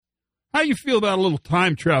How you feel about a little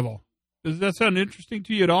time travel? Does that sound interesting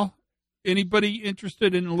to you at all? Anybody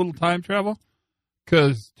interested in a little time travel?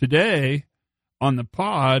 Because today on the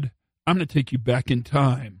pod, I'm going to take you back in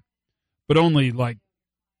time, but only like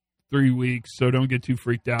 3 weeks, so don't get too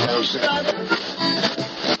freaked out.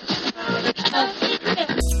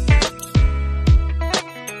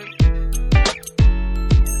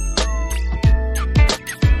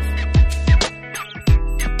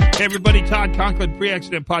 Hey everybody, Todd Conklin,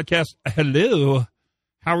 Pre-Accident Podcast. Hello.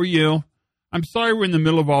 How are you? I'm sorry we're in the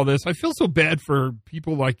middle of all this. I feel so bad for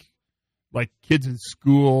people like kids in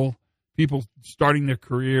school, people starting their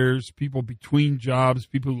careers, people between jobs,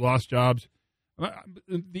 people who lost jobs.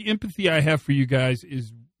 The empathy I have for you guys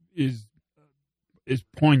is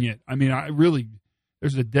poignant. I mean,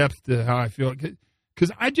 there's a depth to how I feel,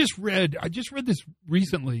 because I just read this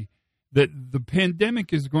recently that the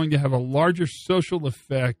pandemic is going to have a larger social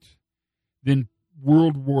effect than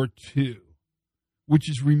World War II, which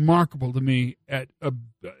is remarkable to me.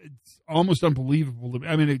 It's almost unbelievable to me.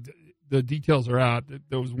 I mean, the details are out.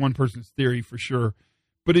 There was one person's theory for sure,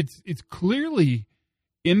 but it's clearly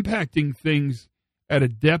impacting things at a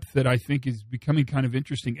depth that I think is becoming kind of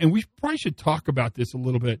interesting. And we probably should talk about this a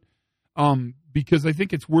little bit because I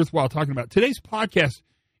think it's worthwhile talking about. Today's podcast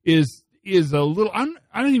is a little, I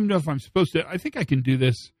don't even know if I'm supposed to. I think I can do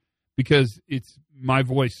this because it's my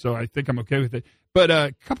voice, so I think I'm okay with it. But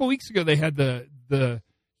a couple weeks ago, they had the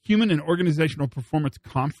Human and Organizational Performance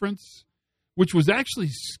Conference, which was actually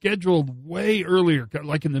scheduled way earlier,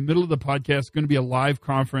 like in the middle of the podcast, going to be a live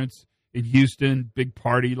conference in Houston, big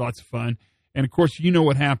party, lots of fun. And, of course, you know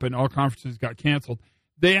what happened. All conferences got canceled.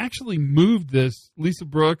 They actually moved this, Lisa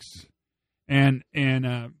Brooks and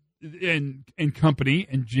company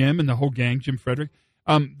and Jim and the whole gang, Jim Frederick,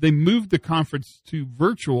 they moved the conference to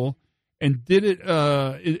virtual and did it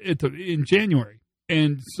in January.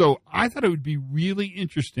 And so I thought it would be really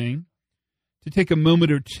interesting to take a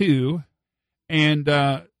moment or two and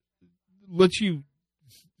let you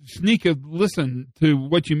sneak a listen to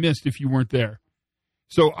what you missed if you weren't there.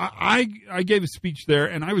 So I gave a speech there,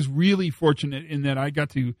 and I was really fortunate in that I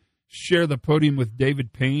got to share the podium with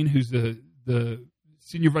David Payne, who's the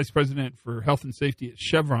Senior Vice President for Health and Safety at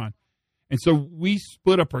Chevron. And so we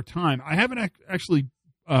split up our time. I haven't actually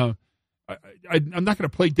I'm not going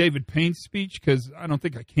to play David Payne's speech because I don't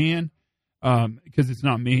think I can because it's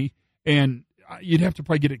not me. And you'd have to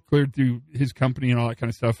probably get it cleared through his company and all that kind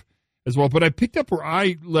of stuff as well. But I picked up where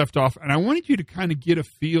I left off, and I wanted you to kind of get a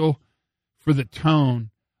feel for the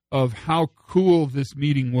tone of how cool this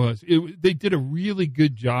meeting was. They did a really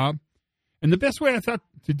good job. And the best way I thought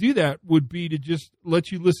to do that would be to just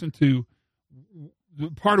let you listen to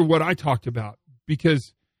part of what I talked about,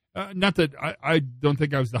 because not that I don't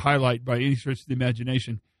think I was the highlight by any stretch of the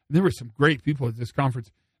imagination. There were some great people at this conference,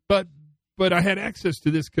 but I had access to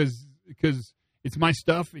this because it's my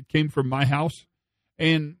stuff. It came from my house,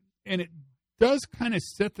 and it does kind of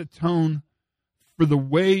set the tone for the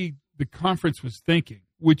way the conference was thinking,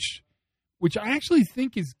 which I actually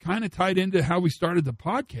think is kind of tied into how we started the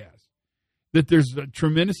podcast, that there's a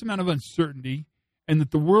tremendous amount of uncertainty and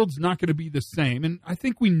that the world's not going to be the same. And I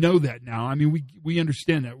think we know that now. I mean, we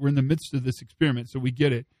understand that. We're in the midst of this experiment, so we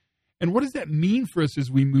get it. And what does that mean for us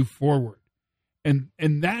as we move forward? And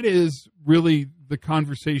that is really the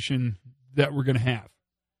conversation that we're going to have.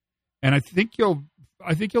 And I think you'll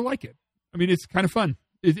like it. I mean, it's kind of fun.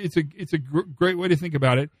 It's a great way to think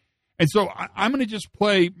about it. And so I'm going to just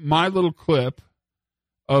play my little clip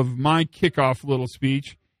of my kickoff little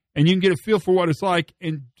speech, and you can get a feel for what it's like.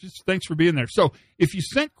 And just thanks for being there. So if you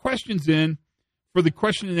sent questions in for the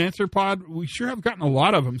question and answer pod, we sure have gotten a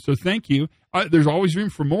lot of them. So thank you. There's always room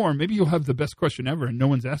for more. Maybe you'll have the best question ever, and no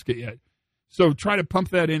one's asked it yet. So try to pump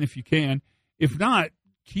that in if you can. If not,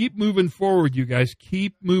 keep moving forward, you guys.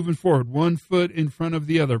 Keep moving forward. 1 foot in front of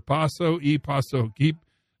the other. Paso y paso. Keep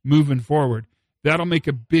moving forward. That'll make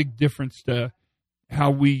a big difference to how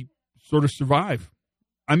we sort of survive.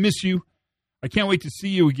 I miss you. I can't wait to see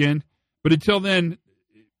you again. But until then,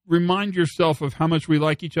 remind yourself of how much we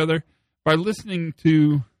like each other by listening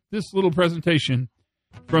to this little presentation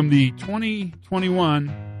from the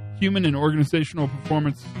 2021 Human and Organizational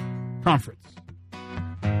Performance Conference.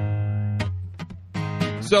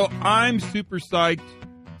 So I'm super psyched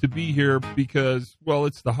to be here because, well,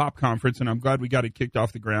 it's the HOP conference, and I'm glad we got it kicked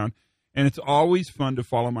off the ground. And it's always fun to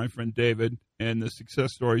follow my friend David and the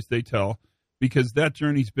success stories they tell, because that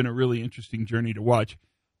journey's been a really interesting journey to watch.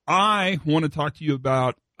 I want to talk to you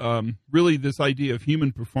about really this idea of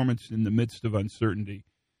human performance in the midst of uncertainty.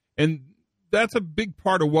 And that's a big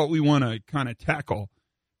part of what we want to kind of tackle,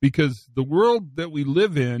 because the world that we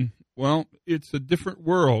live in, well, it's a different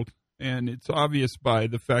world. and it's obvious by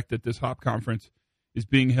the fact that this hop conference is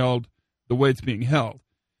being held the way it's being held.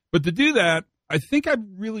 But to do that, I think I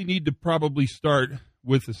really need to probably start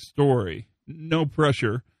with a story. No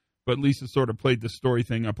pressure, but Lisa sort of played the story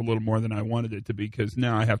thing up a little more than I wanted it to be, because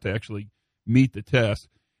now I have to actually meet the test.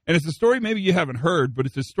 And it's a story maybe you haven't heard, but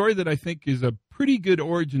it's a story that I think is a pretty good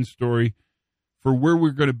origin story for where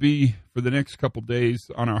we're going to be for the next couple days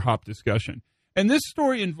on our hop discussion. And this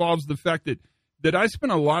story involves the fact that I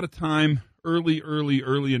spent a lot of time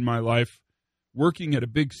early in my life working at a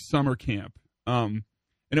big summer camp. And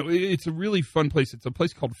it's a really fun place. It's a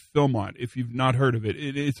place called Philmont, if you've not heard of it.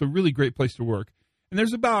 It's a really great place to work. And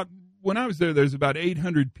when I was there's about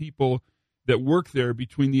 800 people that work there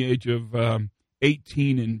between the age of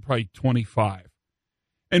 18 and probably 25.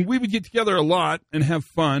 And we would get together a lot and have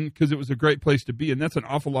fun because it was a great place to be. And that's an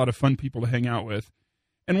awful lot of fun people to hang out with.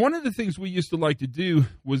 And one of the things we used to like to do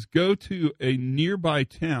was go to a nearby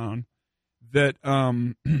town that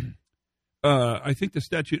I think the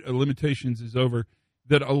statute of limitations is over,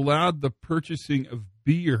 that allowed the purchasing of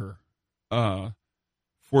beer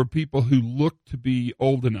for people who look to be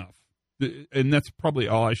old enough. And that's probably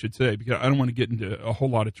all I should say, because I don't want to get into a whole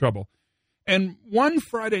lot of trouble. And one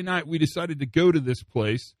Friday night, we decided to go to this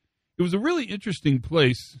place. It was a really interesting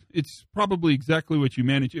place. It's probably exactly what you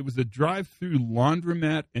manage. It was a drive-through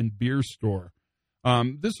laundromat and beer store.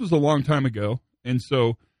 This was a long time ago, and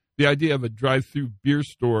so the idea of a drive-through beer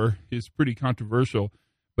store is pretty controversial,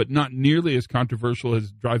 but not nearly as controversial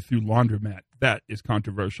as drive-through laundromat. That is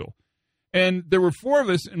controversial. And there were four of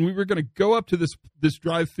us, and we were going to go up to this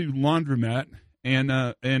drive-through laundromat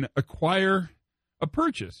and acquire a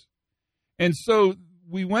purchase. And so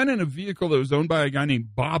we went in a vehicle that was owned by a guy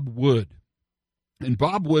named Bob Wood. And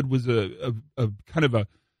Bob Wood was a kind of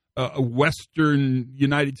a Western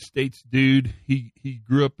United States dude. He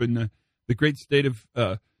grew up in the great state of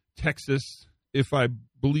Texas, if I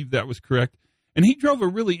believe that was correct. And he drove a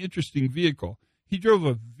really interesting vehicle. He drove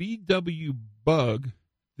a VW Bug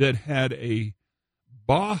that had a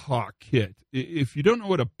Baja kit. If you don't know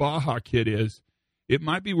what a Baja kit is, it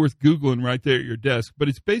might be worth Googling right there at your desk. But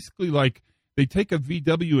it's basically like they take a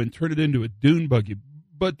VW and turn it into a dune buggy,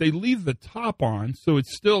 but they leave the top on, so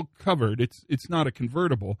it's still covered. It's not a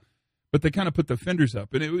convertible, but they kind of put the fenders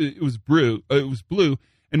up, and it was blue.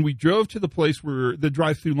 And we drove to the place where the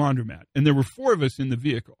drive-through laundromat, and there were four of us in the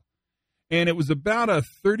vehicle, and it was about a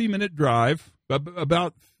 30-minute drive,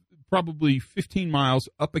 about probably 15 miles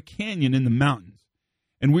up a canyon in the mountains,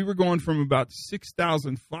 and we were going from about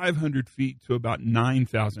 6,500 feet to about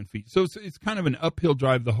 9,000 feet. So it's kind of an uphill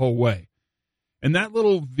drive the whole way. And that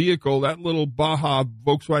little vehicle, that little Baja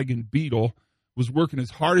Volkswagen Beetle, was working as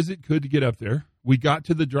hard as it could to get up there. We got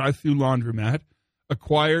to the drive-through laundromat,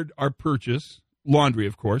 acquired our purchase, laundry,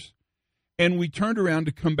 of course, and we turned around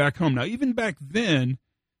to come back home. Now, even back then,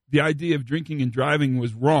 the idea of drinking and driving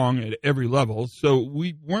was wrong at every level, so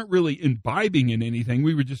we weren't really imbibing in anything.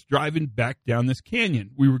 We were just driving back down this canyon.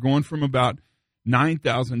 We were going from about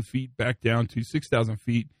 9,000 feet back down to 6,000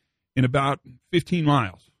 feet in about 15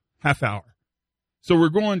 miles, half hour. So we're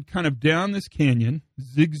going kind of down this canyon,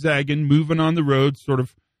 zigzagging, moving on the road, sort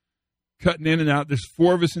of cutting in and out. There's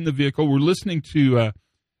four of us in the vehicle. We're listening to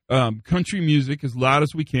country music as loud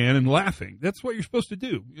as we can and laughing. That's what you're supposed to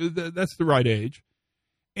do. That's the right age.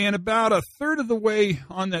 And about a third of the way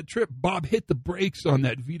on that trip, Bob hit the brakes on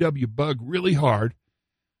that VW Bug really hard,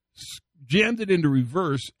 jammed it into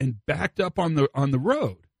reverse, and backed up on the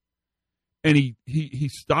road. And he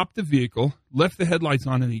stopped the vehicle, left the headlights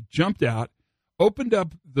on, and he jumped out. Opened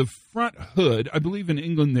up the front hood. I believe in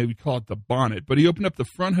England they would call it the bonnet, but he opened up the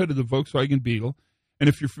front hood of the Volkswagen Beetle. And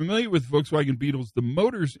if you're familiar with Volkswagen Beetles, the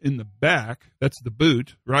motor's in the back. That's the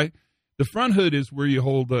boot, right? The front hood is where you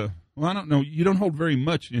hold I don't know, you don't hold very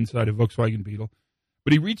much inside a Volkswagen Beetle.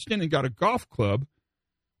 But he reached in and got a golf club,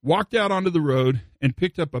 walked out onto the road, and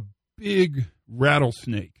picked up a big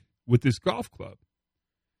rattlesnake with this golf club.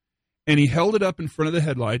 And he held it up in front of the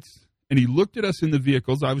headlights, and he looked at us in the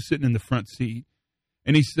vehicles. I was sitting in the front seat.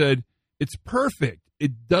 And he said, "It's perfect.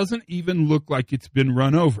 It doesn't even look like it's been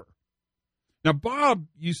run over." Now, Bob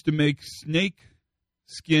used to make snake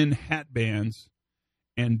skin hat bands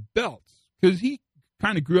and belts because he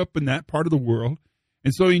kind of grew up in that part of the world.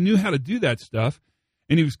 And so he knew how to do that stuff.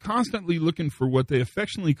 And he was constantly looking for what they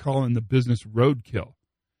affectionately call in the business roadkill.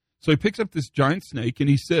 So he picks up this giant snake and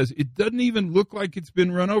he says, "It doesn't even look like it's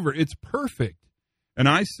been run over. It's perfect." And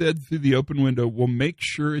I said through the open window, "Well, make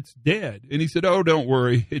sure it's dead." And he said, "Oh, don't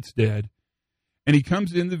worry, it's dead." And he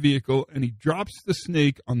comes in the vehicle and he drops the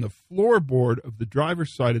snake on the floorboard of the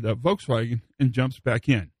driver's side of that Volkswagen and jumps back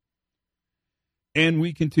in. And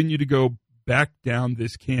we continue to go back down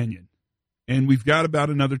this canyon. and we've got about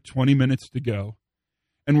another 20 minutes to go.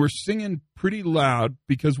 And we're singing pretty loud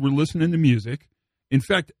because we're listening to music. In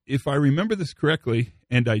fact, if I remember this correctly,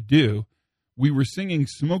 and I do, we were singing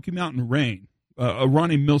Smoky Mountain Rain, a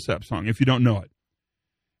Ronnie Milsap song, if you don't know it.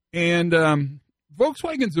 And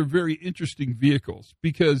Volkswagens are very interesting vehicles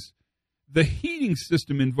because the heating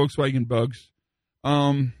system in Volkswagen Bugs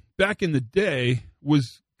back in the day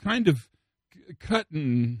was kind of cut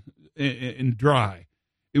and dry.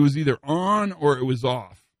 It was either on or it was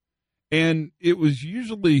off. And it was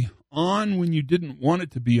usually on when you didn't want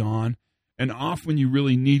it to be on and off when you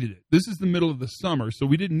really needed it. This is the middle of the summer, so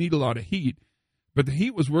we didn't need a lot of heat. But the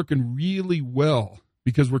heat was working really well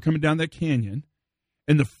because we're coming down that canyon.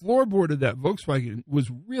 And the floorboard of that Volkswagen was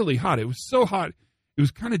really hot. It was so hot, it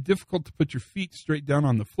was kind of difficult to put your feet straight down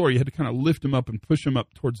on the floor. You had to kind of lift them up and push them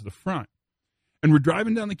up towards the front. And we're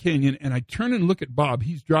driving down the canyon, and I turn and look at Bob.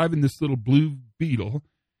 He's driving this little blue Beetle,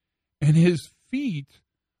 and his feet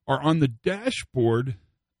are on the dashboard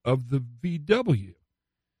of the VW.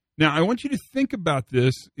 Now, I want you to think about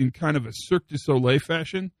this in kind of a Cirque du Soleil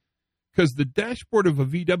fashion, because the dashboard of a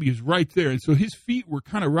VW is right there, and so his feet were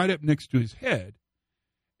kind of right up next to his head.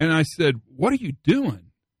 And I said, "What are you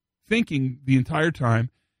doing?" Thinking the entire time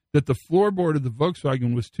that the floorboard of the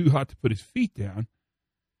Volkswagen was too hot to put his feet down.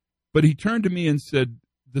 But he turned to me and said,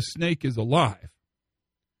 "The snake is alive."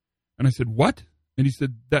 And I said, "What?" And he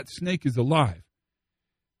said, "That snake is alive."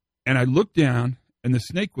 And I looked down, and the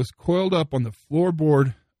snake was coiled up on the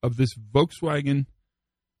floorboard of this Volkswagen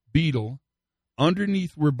Beetle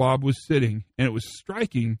underneath where Bob was sitting, and it was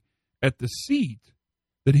striking at the seat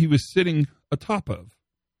that he was sitting atop of.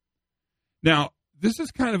 Now, this is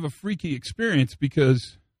kind of a freaky experience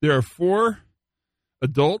because there are 4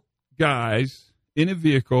 adult guys in a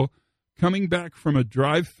vehicle coming back from a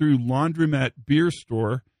drive-through laundromat beer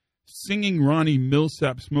store singing Ronnie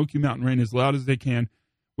Milsap Smoky Mountain Rain as loud as they can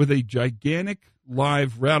with a gigantic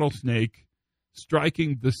live rattlesnake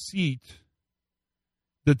striking the seat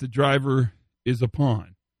that the driver is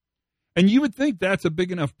upon. And you would think that's a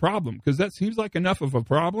big enough problem because that seems like enough of a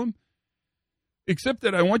problem. Except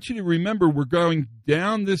that I want you to remember we're going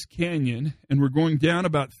down this canyon, and we're going down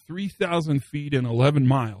about 3,000 feet in 11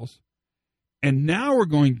 miles. And now we're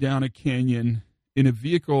going down a canyon in a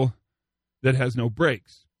vehicle that has no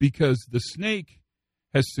brakes because the snake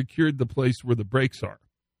has secured the place where the brakes are.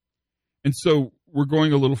 And so we're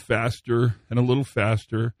going a little faster and a little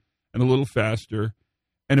faster and a little faster.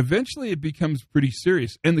 And eventually it becomes pretty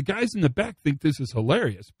serious. And the guys in the back think this is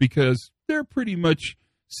hilarious because they're pretty much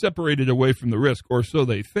separated away from the risk, or so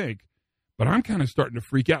they think. But I'm kind of starting to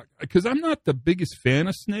freak out because I'm not the biggest fan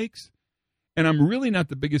of snakes, and I'm really not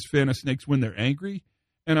the biggest fan of snakes when they're angry,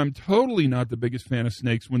 and I'm totally not the biggest fan of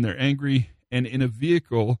snakes when they're angry and in a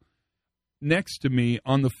vehicle next to me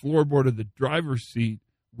on the floorboard of the driver's seat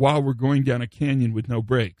while we're going down a canyon with no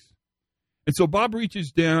brakes. And so Bob reaches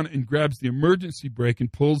down and grabs the emergency brake and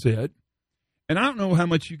pulls it. And I don't know how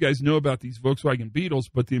much you guys know about these Volkswagen Beetles,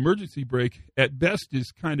 but the emergency brake at best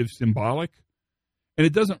is kind of symbolic, and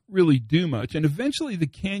it doesn't really do much. And eventually the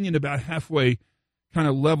canyon about halfway kind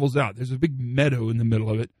of levels out. There's a big meadow in the middle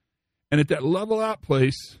of it. And at that level out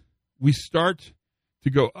place, we start to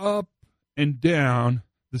go up and down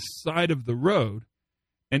the side of the road.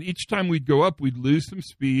 And each time we'd go up, we'd lose some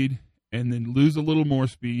speed and then lose a little more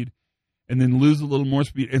speed and then lose a little more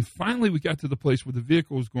speed. And finally we got to the place where the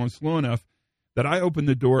vehicle was going slow enough that I opened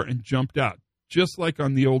the door and jumped out, just like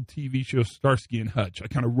on the old TV show Starsky and Hutch. I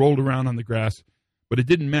kind of rolled around on the grass, but it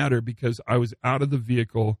didn't matter because I was out of the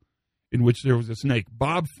vehicle in which there was a snake.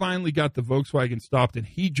 Bob finally got the Volkswagen stopped, and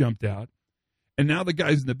he jumped out. And now the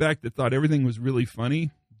guys in the back that thought everything was really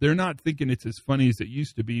funny, they're not thinking it's as funny as it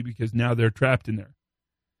used to be because now they're trapped in there.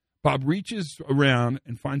 Bob reaches around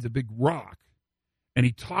and finds a big rock, and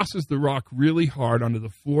he tosses the rock really hard onto the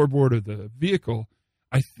floorboard of the vehicle,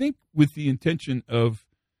 I think with the intention of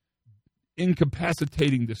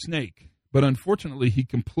incapacitating the snake. But unfortunately, he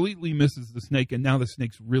completely misses the snake, and now the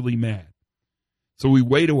snake's really mad. So we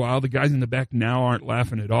wait a while. The guys in the back now aren't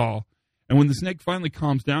laughing at all. And when the snake finally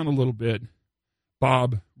calms down a little bit,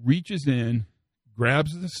 Bob reaches in,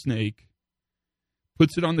 grabs the snake,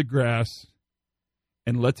 puts it on the grass,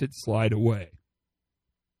 and lets it slide away.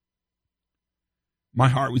 My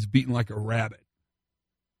heart was beating like a rabbit.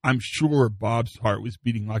 I'm sure Bob's heart was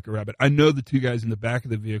beating like a rabbit. I know the 2 guys in the back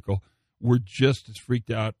of the vehicle were just as freaked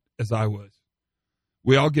out as I was.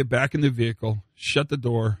 We all get back in the vehicle, shut the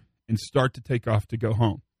door, and start to take off to go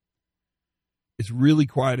home. It's really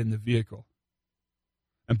quiet in the vehicle.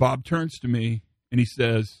 And Bob turns to me and he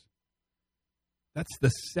says, "That's the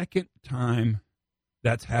second time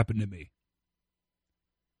that's happened to me."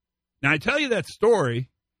 Now, I tell you that story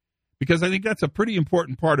because I think that's a pretty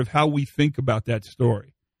important part of how we think about that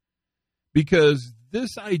story. Because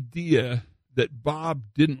this idea that Bob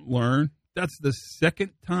didn't learn, that's the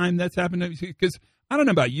second time that's happened. Because I don't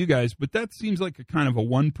know about you guys, but that seems like a kind of a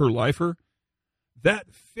one per lifer. That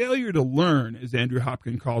failure to learn, as Andrew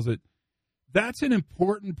Hopkins calls it, that's an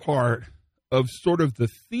important part of sort of the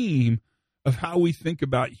theme of how we think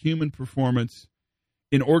about human performance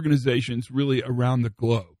in organizations really around the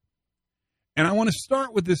globe. And I want to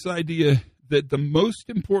start with this idea that the most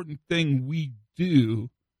important thing we do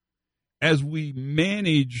as we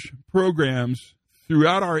manage programs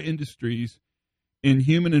throughout our industries in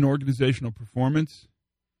human and organizational performance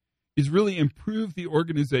is really improve the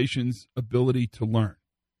organization's ability to learn.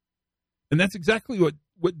 And that's exactly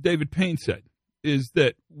what David Payne said, is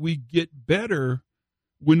that we get better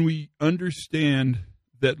when we understand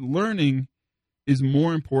that learning is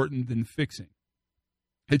more important than fixing.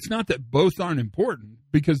 It's not that both aren't important,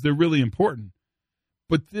 because they're really important.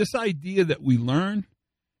 But this idea that we learn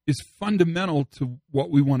is fundamental to what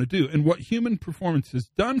we want to do. And what human performance has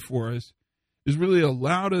done for us is really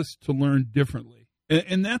allowed us to learn differently.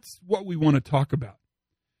 And that's what we want to talk about.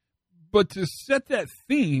 But to set that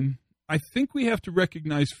theme, I think we have to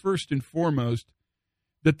recognize first and foremost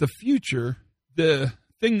that the future, the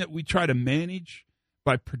thing that we try to manage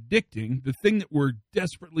by predicting, the thing that we're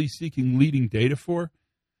desperately seeking leading data for,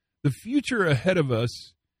 the future ahead of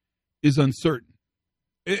us is uncertain.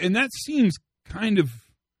 And that seems kind of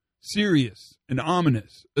serious and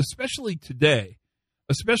ominous, especially today,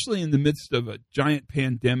 especially in the midst of a giant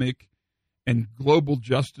pandemic and global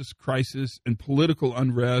justice crisis and political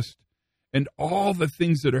unrest and all the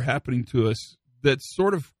things that are happening to us that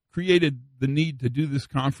sort of created the need to do this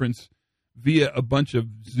conference via a bunch of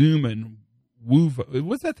Zoom and Wova.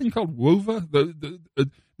 What's that thing called? Wova?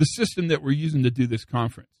 The system that we're using to do this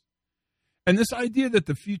conference. And this idea that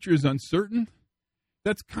the future is uncertain,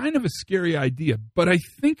 that's kind of a scary idea, but I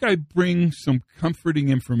think I bring some comforting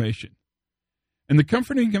information. And the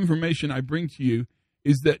comforting information I bring to you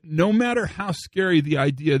is that no matter how scary the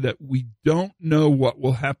idea that we don't know what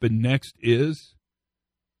will happen next is,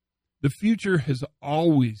 the future has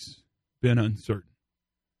always been uncertain.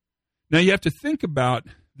 Now you have to think about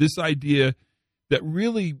this idea that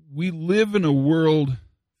really we live in a world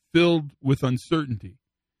filled with uncertainty.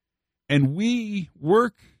 And we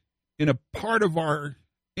work in a part of our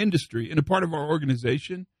industry, in a part of our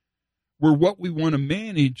organization, where what we want to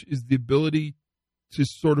manage is the ability to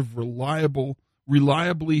sort of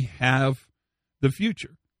reliably have the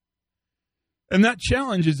future. And that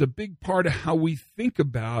challenge is a big part of how we think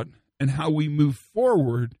about and how we move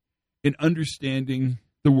forward in understanding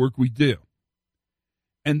the work we do.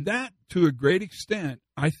 And that, to a great extent,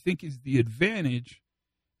 I think is the advantage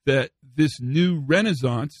that this new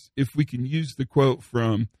renaissance, if we can use the quote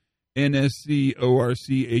from NSC, ORC,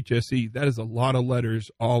 HSE, that is a lot of letters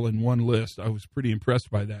all in one list. I was pretty impressed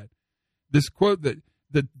by that. This quote that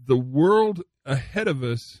the world ahead of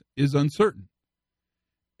us is uncertain.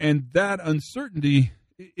 And that uncertainty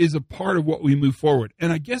is a part of what we move forward.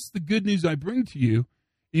 And I guess the good news I bring to you,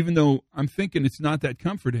 even though I'm thinking it's not that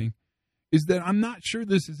comforting, is that I'm not sure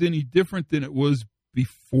this is any different than it was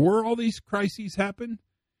before all these crises happened.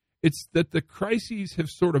 It's that the crises have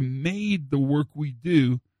sort of made the work we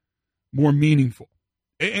do more meaningful.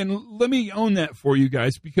 And let me own that for you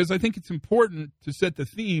guys, because I think it's important to set the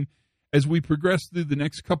theme as we progress through the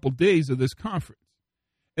next couple days of this conference.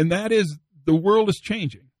 And that is, the world is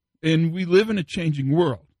changing, and we live in a changing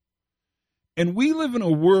world. And we live in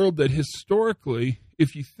a world that historically,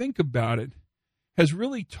 if you think about it, has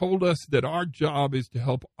really told us that our job is to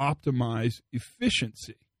help optimize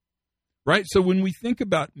efficiency. Right? So when we think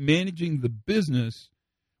about managing the business,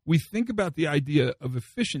 we think about the idea of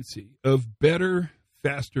efficiency, of better,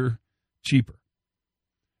 faster, cheaper.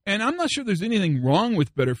 And I'm not sure there's anything wrong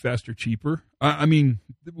with better, faster, cheaper. I mean,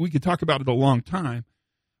 we could talk about it a long time,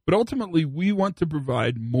 but ultimately we want to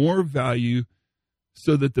provide more value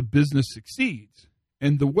so that the business succeeds.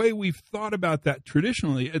 And the way we've thought about that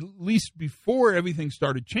traditionally, at least before everything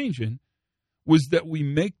started changing, was that we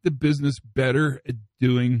make the business better at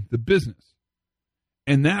doing the business.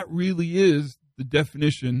 And that really is the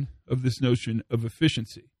definition of this notion of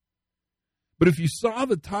efficiency. But if you saw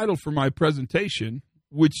the title for my presentation,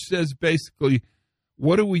 which says basically,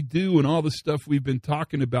 what do we do when all the stuff we've been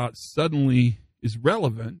talking about suddenly is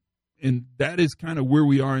relevant, and that is kind of where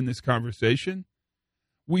we are in this conversation,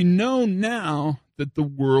 we know now that the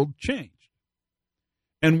world changed.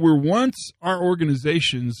 And where once our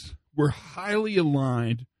organizations were highly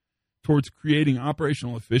aligned towards creating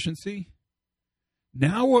operational efficiency,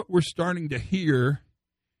 now what we're starting to hear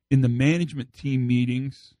in the management team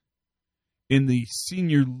meetings, in the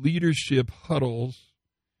senior leadership huddles,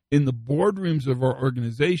 in the boardrooms of our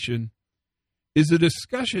organization, is a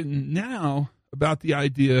discussion now about the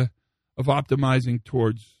idea of optimizing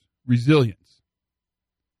towards resilience.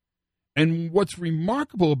 And what's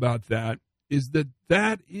remarkable about that is that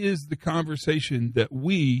that is the conversation that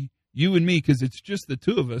we, you and me, because it's just the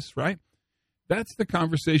two of us, right? That's the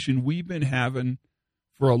conversation we've been having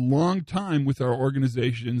for a long time with our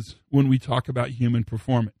organizations when we talk about human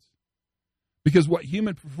performance. Because what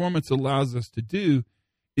human performance allows us to do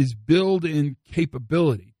is build in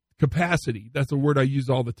capability, capacity. That's a word I use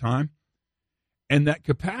all the time. And that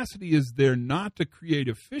capacity is there not to create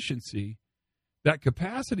efficiency. That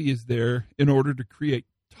capacity is there in order to create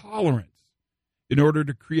tolerance, in order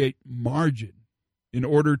to create margin, in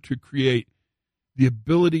order to create the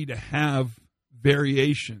ability to have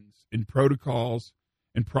variations in protocols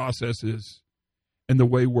and processes and the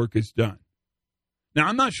way work is done. Now,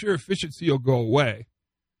 I'm not sure efficiency will go away.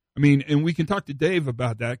 I mean, and we can talk to Dave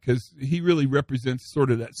about that because he really represents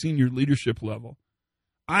sort of that senior leadership level.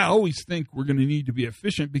 I always think we're going to need to be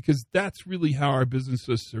efficient because that's really how our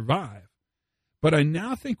businesses survive. But I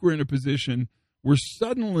now think we're in a position where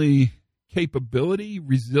suddenly capability,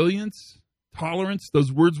 resilience, tolerance,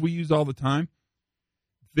 those words we use all the time,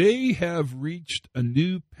 they have reached a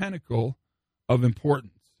new pinnacle of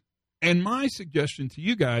importance. And my suggestion to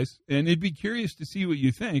you guys, and it'd be curious to see what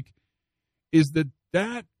you think, is that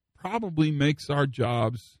that probably makes our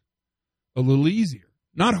jobs a little easier.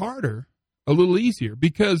 Not harder, a little easier,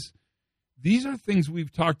 because these are things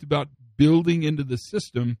we've talked about building into the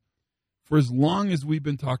system for as long as we've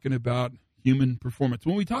been talking about human performance.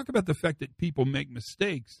 When we talk about the fact that people make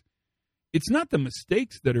mistakes, it's not the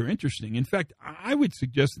mistakes that are interesting. In fact, I would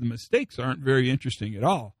suggest the mistakes aren't very interesting at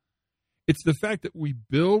all. It's the fact that we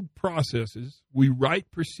build processes, we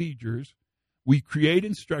write procedures, we create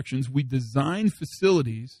instructions, we design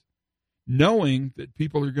facilities knowing that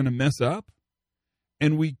people are going to mess up,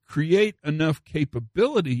 and we create enough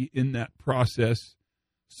capability in that process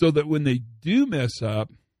so that when they do mess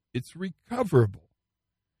up, it's recoverable.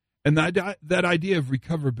 And that idea of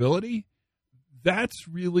recoverability, that's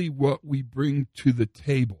really what we bring to the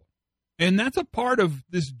table. And that's a part of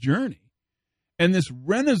this journey. And this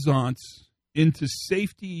renaissance into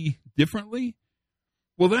safety differently,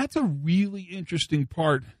 well, that's a really interesting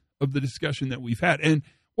part of the discussion that we've had. And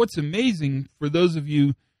what's amazing for those of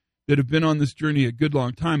you that have been on this journey a good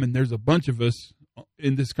long time, and there's a bunch of us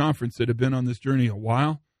in this conference that have been on this journey a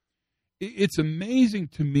while, it's amazing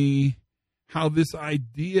to me how this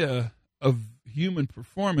idea of human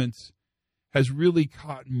performance has really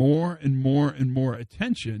caught more and more and more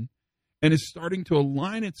attention and is starting to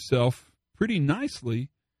align itself pretty nicely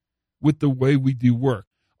with the way we do work.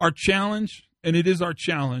 Our challenge, and it is our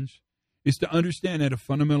challenge, is to understand at a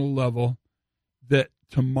fundamental level that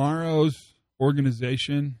tomorrow's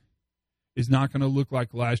organization is not going to look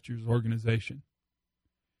like last year's organization.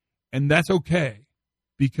 And that's okay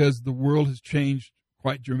because the world has changed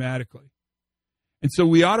quite dramatically. And so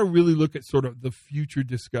we ought to really look at sort of the future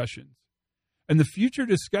discussions. And the future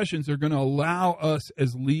discussions are going to allow us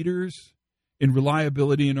as leaders in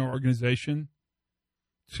reliability in our organization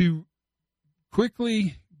to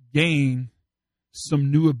quickly gain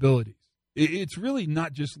some new abilities. It's really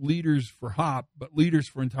not just leaders for HOP, but leaders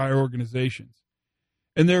for entire organizations.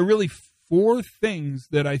 And there are really 4 things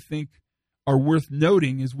that I think are worth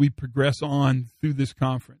noting as we progress on through this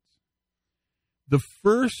conference. The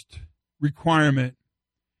first requirement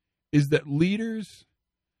is that leaders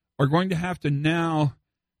are going to have to now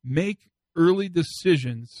make early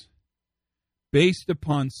decisions based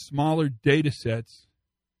upon smaller data sets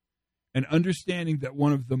and understanding that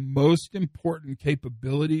one of the most important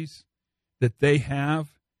capabilities that they have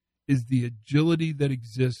is the agility that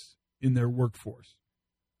exists in their workforce.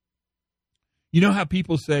 You know how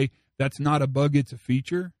people say, that's not a bug, it's a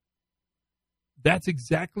feature? That's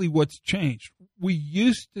exactly what's changed. We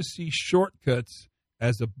used to see shortcuts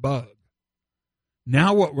as a bug.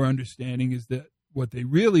 Now what we're understanding is that what they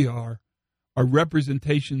really are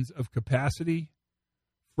representations of capacity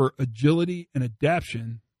for agility and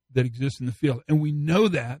adaptation that exists in the field. And we know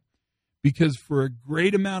that because for a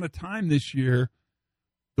great amount of time this year,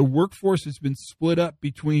 the workforce has been split up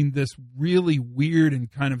between this really weird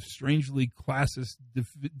and kind of strangely classist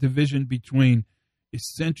division between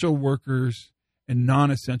essential workers and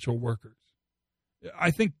non-essential workers.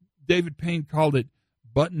 I think David Payne called it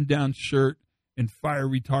button-down shirt and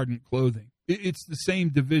fire-retardant clothing. It's the same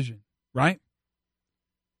division, right?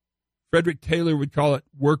 Frederick Taylor would call it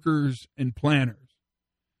workers and planners.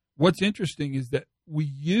 What's interesting is that we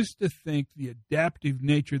used to think the adaptive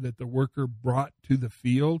nature that the worker brought to the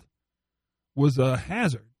field was a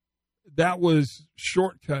hazard. That was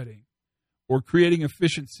shortcutting or creating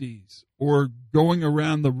efficiencies or going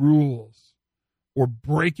around the rules or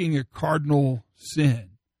breaking a cardinal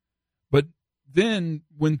sin. But then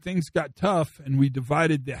when things got tough and we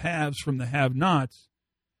divided the haves from the have-nots,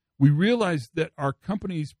 we realized that our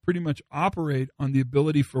companies pretty much operate on the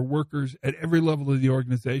ability for workers at every level of the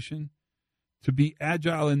organization to be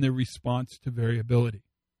agile in their response to variability.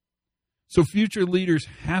 So future leaders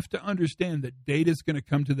have to understand that data is going to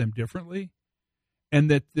come to them differently, and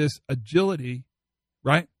that this agility,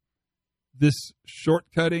 right, this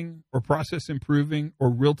shortcutting or process improving or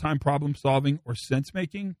real-time problem solving or sense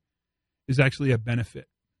making is actually a benefit.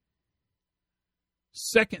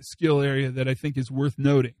 Second skill area that I think is worth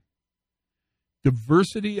noting: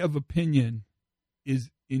 diversity of opinion is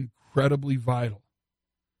incredibly vital.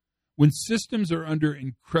 When systems are under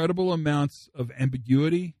incredible amounts of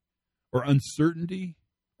ambiguity or uncertainty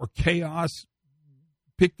or chaos,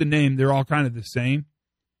 pick the name, they're all kind of the same.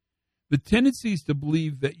 The tendency is to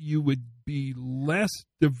believe that you would be less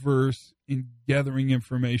diverse in gathering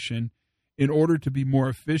information in order to be more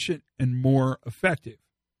efficient and more effective.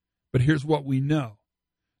 But here's what we know: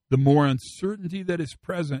 the more uncertainty that is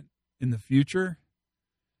present in the future,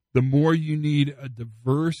 the more you need a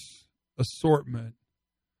diverse assortment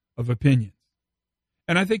of opinions.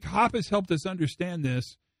 And I think HOP has helped us understand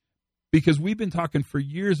this, because we've been talking for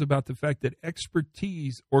years about the fact that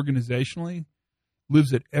expertise organizationally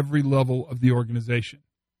lives at every level of the organization.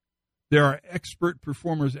 There are expert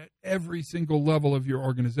performers at every single level of your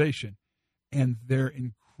organization, and they're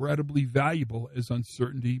incredibly valuable as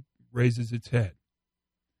uncertainty raises its head.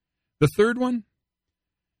 The third one: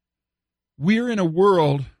 we're in a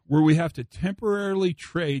world where we have to temporarily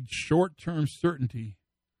trade short-term certainty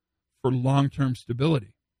for long-term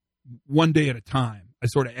stability, one day at a time. I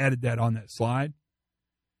sort of added that on that slide.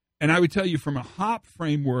 And I would tell you, from a HOP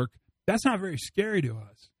framework, that's not very scary to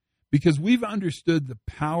us, because we've understood the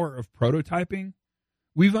power of prototyping.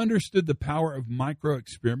 We've understood the power of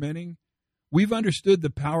micro-experimenting. We've understood the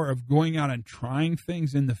power of going out and trying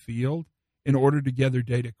things in the field in order to gather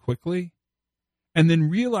data quickly, and then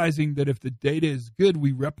realizing that if the data is good,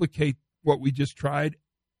 we replicate what we just tried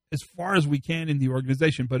as far as we can in the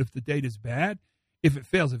organization. But if the data is bad, if it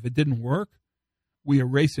fails, if it didn't work, we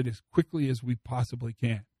erase it as quickly as we possibly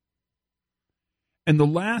can. And the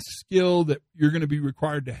last skill that you're going to be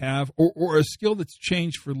required to have, or a skill that's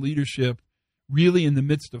changed for leadership really in the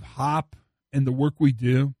midst of HOP and the work we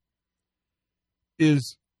do,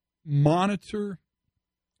 is monitor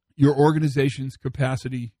your organization's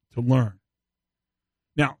capacity to learn.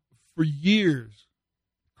 Now, for years,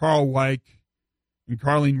 Carl Weick and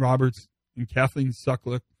Carlene Roberts and Kathleen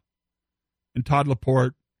Sucklick and Todd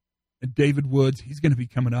Laporte and David Woods, he's going to be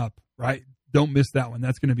coming up, right? Don't miss that one.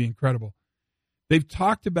 That's going to be incredible. They've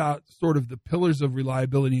talked about sort of the pillars of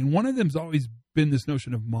reliability, and one of them's always been this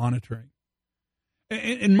notion of monitoring.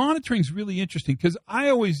 And monitoring is really interesting, because I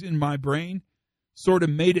always, in my brain, sort of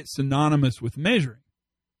made it synonymous with measuring.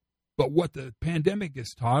 But what the pandemic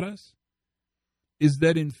has taught us is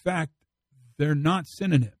that, in fact, they're not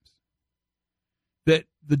synonyms. That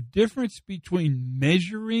the difference between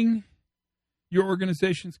measuring your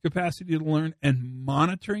organization's capacity to learn and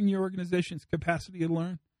monitoring your organization's capacity to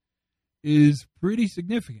learn is pretty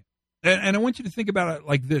significant. And I want you to think about it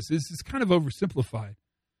like this. This is kind of oversimplified,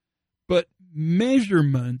 but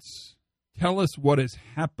measurements tell us what has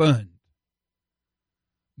happened.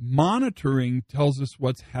 Monitoring tells us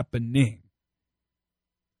what's happening.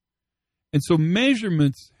 And so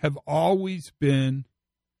measurements have always been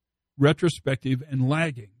retrospective and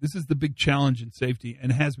lagging. This is the big challenge in safety,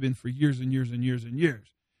 and has been for years and years and years and years.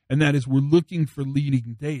 And that is, we're looking for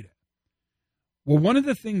leading data. Well, one of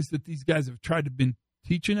the things that these guys have tried to been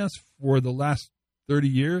teaching us for the last 30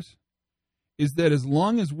 years is that as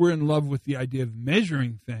long as we're in love with the idea of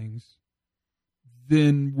measuring things,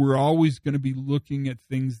 then we're always going to be looking at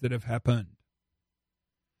things that have happened.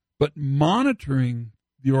 But monitoring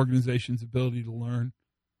the organization's ability to learn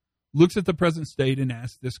looks at the present state and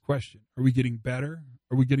asks this question: are we getting better?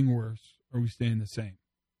 Are we getting worse? Are we staying the same?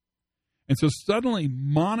 And so suddenly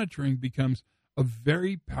monitoring becomes a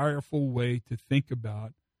very powerful way to think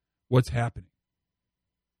about what's happening.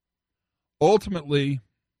 Ultimately,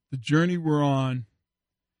 the journey we're on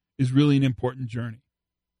is really an important journey.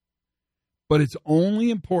 But it's only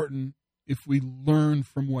important if we learn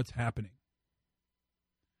from what's happening.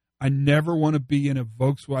 I never want to be in a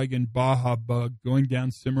Volkswagen Baja Bug going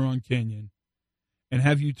down Cimarron Canyon and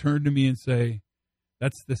have you turn to me and say,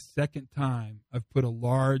 That's the second time I've put a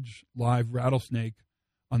large live rattlesnake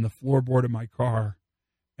on the floorboard of my car,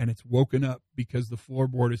 and it's woken up because the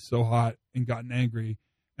floorboard is so hot and gotten angry,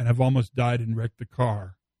 and I've almost died and wrecked the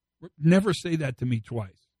car. Never say that to me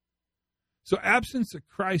twice. So absence of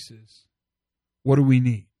crisis, what do we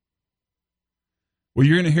need? Well,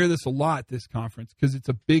 you're going to hear this a lot at this conference because it's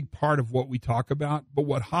a big part of what we talk about. But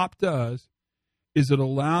what HOP does is it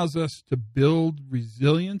allows us to build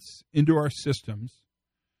resilience into our systems,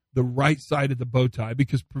 the right side of the bow tie,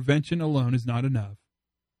 because prevention alone is not enough.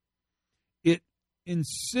 It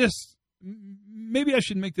insists, maybe I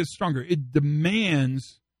should make this stronger, it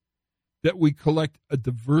demands that we collect a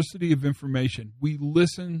diversity of information. We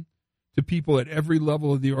listen to people at every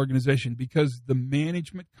level of the organization because the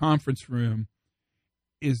management conference room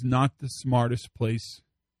is not the smartest place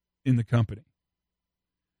in the company.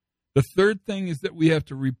 The third thing is that we have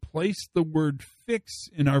to replace the word fix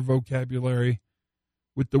in our vocabulary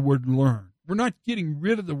with the word learn. We're not getting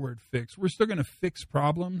rid of the word fix. We're still going to fix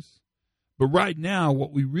problems. But right now,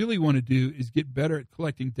 what we really want to do is get better at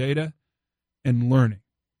collecting data and learning.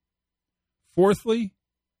 Fourthly,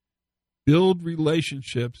 build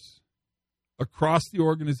relationships across the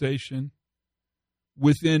organization,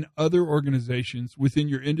 within other organizations, within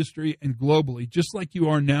your industry, and globally, just like you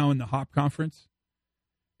are now in the HOP conference,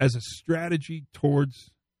 as a strategy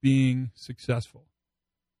towards being successful.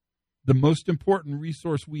 The most important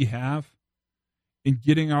resource we have in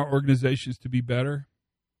getting our organizations to be better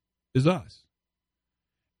is us.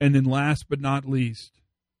 And then last but not least,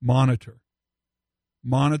 monitor.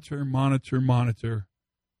 Monitor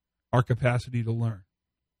our capacity to learn.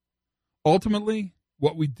 Ultimately,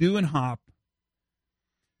 what we do in HOP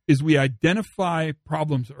is we identify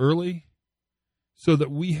problems early so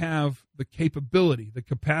that we have the capability, the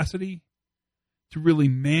capacity to really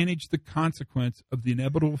manage the consequence of the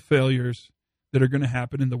inevitable failures that are going to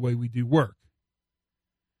happen in the way we do work.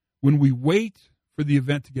 When we wait for the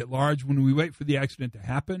event to get large, when we wait for the accident to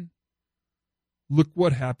happen, look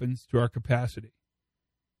what happens to our capacity.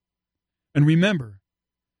 And remember,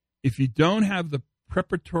 if you don't have the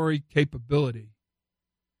preparatory capability,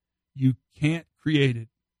 you can't create it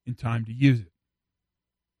in time to use it.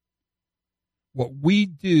 What we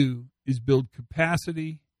do is build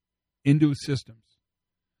capacity into systems.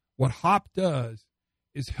 What HOP does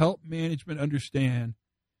is help management understand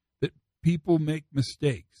that people make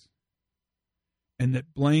mistakes and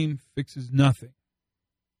that blame fixes nothing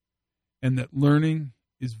and that learning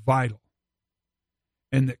is vital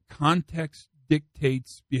and that context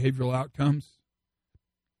dictates behavioral outcomes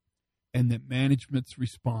and that management's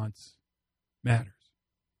response matters.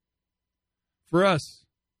 For us,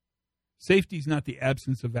 safety is not the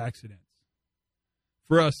absence of accidents.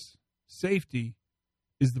 For us, safety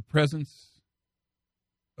is the presence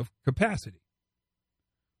of capacity.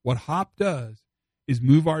 What HOP does is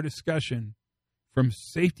move our discussion from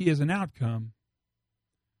safety as an outcome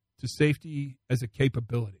to safety as a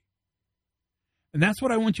capability. And that's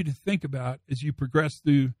what I want you to think about as you progress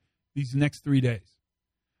through these next 3 days.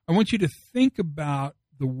 I want you to think about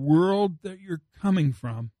the world that you're coming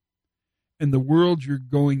from and the world you're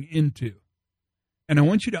going into. And I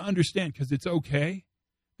want you to understand, because it's okay,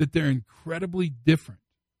 that they're incredibly different.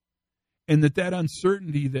 And that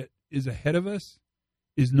uncertainty that is ahead of us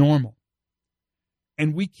is normal.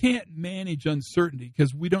 And we can't manage uncertainty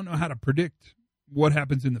because we don't know how to predict what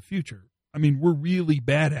happens in the future. I mean, we're really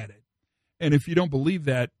bad at it. And if you don't believe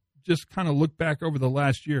that, just kind of look back over the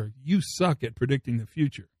last year. You suck at predicting the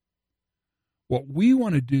future. What we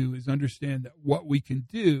want to do is understand that what we can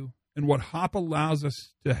do and what HOP allows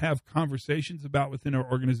us to have conversations about within our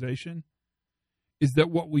organization is that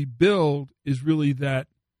what we build is really that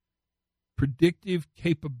predictive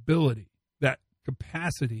capability, that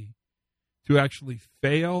capacity to actually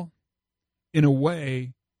fail in a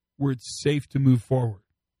way where it's safe to move forward.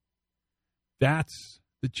 That's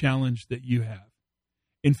the challenge that you have.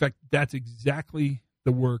 In fact, that's exactly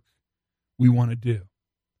the work we want to do.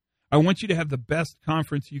 I want you to have the best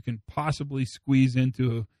conference you can possibly squeeze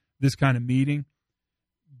into this kind of meeting.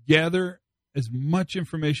 Gather as much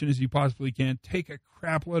information as you possibly can. Take a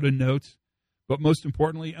crap load of notes. But most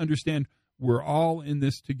importantly, understand we're all in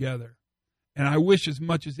this together. And I wish as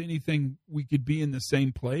much as anything we could be in the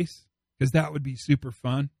same place, because that would be super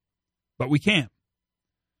fun. But we can't.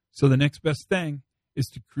 So the next best thing is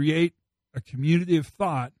to create a community of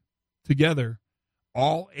thought together,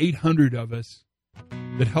 all 800 of us,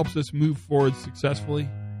 that helps us move forward successfully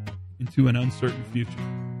into an uncertain future.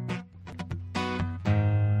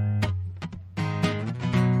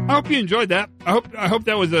 I hope you enjoyed that. I hope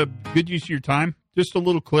that was a good use of your time. Just a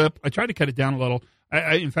little clip. I tried to cut it down a little.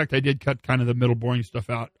 In fact, I did cut kind of the middle boring stuff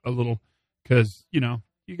out a little because,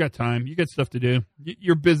 you got time. You got stuff to do.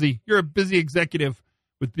 You're busy. You're a busy executive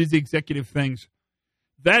with busy executive things.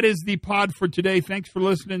 That is the pod for today. Thanks for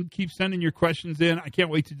listening. Keep sending your questions in. I can't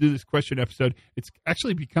wait to do this question episode. It's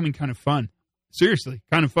actually becoming kind of fun. Seriously,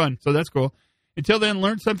 kind of fun. So that's cool. Until then,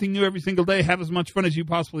 learn something new every single day. Have as much fun as you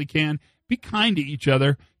possibly can. Be kind to each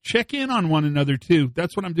other. Check in on one another, too.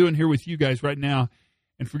 That's what I'm doing here with you guys right now.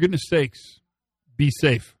 And for goodness sakes, be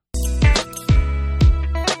safe.